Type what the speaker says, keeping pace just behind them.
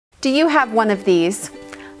Do you have one of these?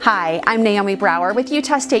 Hi, I'm Naomi Brower with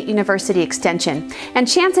Utah State University Extension, and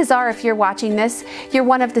chances are if you're watching this, you're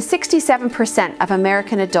one of the 67% of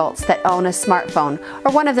American adults that own a smartphone,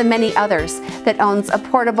 or one of the many others that owns a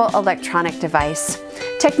portable electronic device.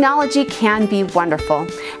 Technology can be wonderful,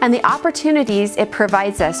 and the opportunities it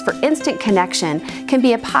provides us for instant connection can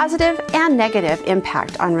be a positive and negative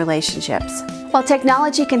impact on relationships. While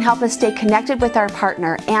technology can help us stay connected with our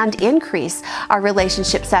partner and increase our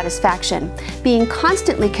relationship satisfaction, being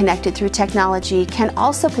constantly connected through technology can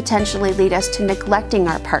also potentially lead us to neglecting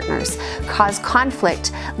our partners, cause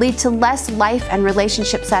conflict, lead to less life and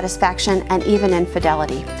relationship satisfaction, and even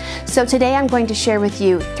infidelity. So today I'm going to share with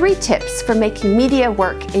you 3 tips for making media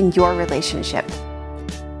work in your relationship.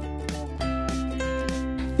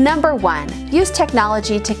 Number 1, use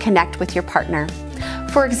technology to connect with your partner.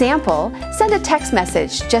 For example, send a text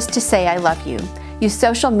message just to say I love you. Use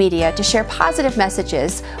social media to share positive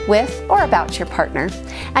messages with or about your partner.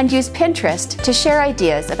 And use Pinterest to share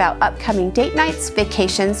ideas about upcoming date nights,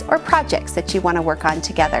 vacations, or projects that you want to work on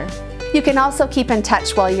together. You can also keep in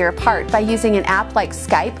touch while you're apart by using an app like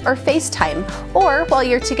Skype or FaceTime, or while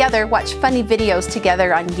you're together, watch funny videos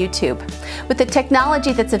together on YouTube. With the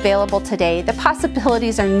technology that's available today, the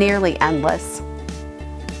possibilities are nearly endless.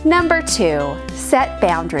 Number 2, set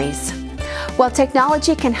boundaries. While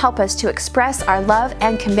technology can help us to express our love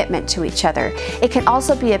and commitment to each other, it can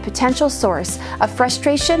also be a potential source of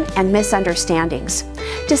frustration and misunderstandings.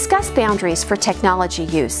 Discuss boundaries for technology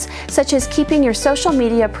use, such as keeping your social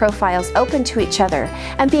media profiles open to each other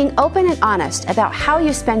and being open and honest about how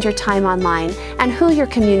you spend your time online and who you're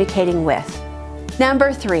communicating with.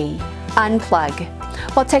 Number 3, unplug.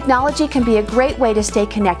 While technology can be a great way to stay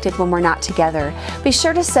connected when we're not together, be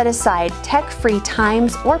sure to set aside tech-free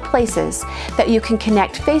times or places that you can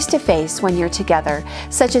connect face-to-face when you're together,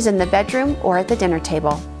 such as in the bedroom or at the dinner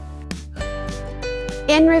table.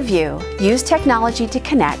 In review, use technology to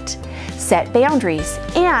connect, set boundaries,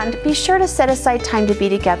 and be sure to set aside time to be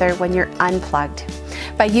together when you're unplugged.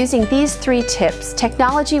 By using these 3 tips,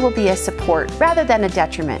 technology will be a support rather than a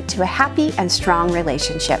detriment to a happy and strong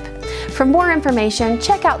relationship. For more information,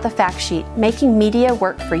 check out the fact sheet, Making Media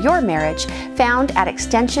Work for Your Marriage, found at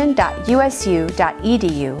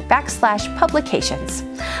extension.usu.edu/publications.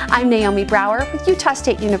 I'm Naomi Brower with Utah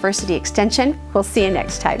State University Extension. We'll see you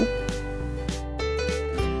next time.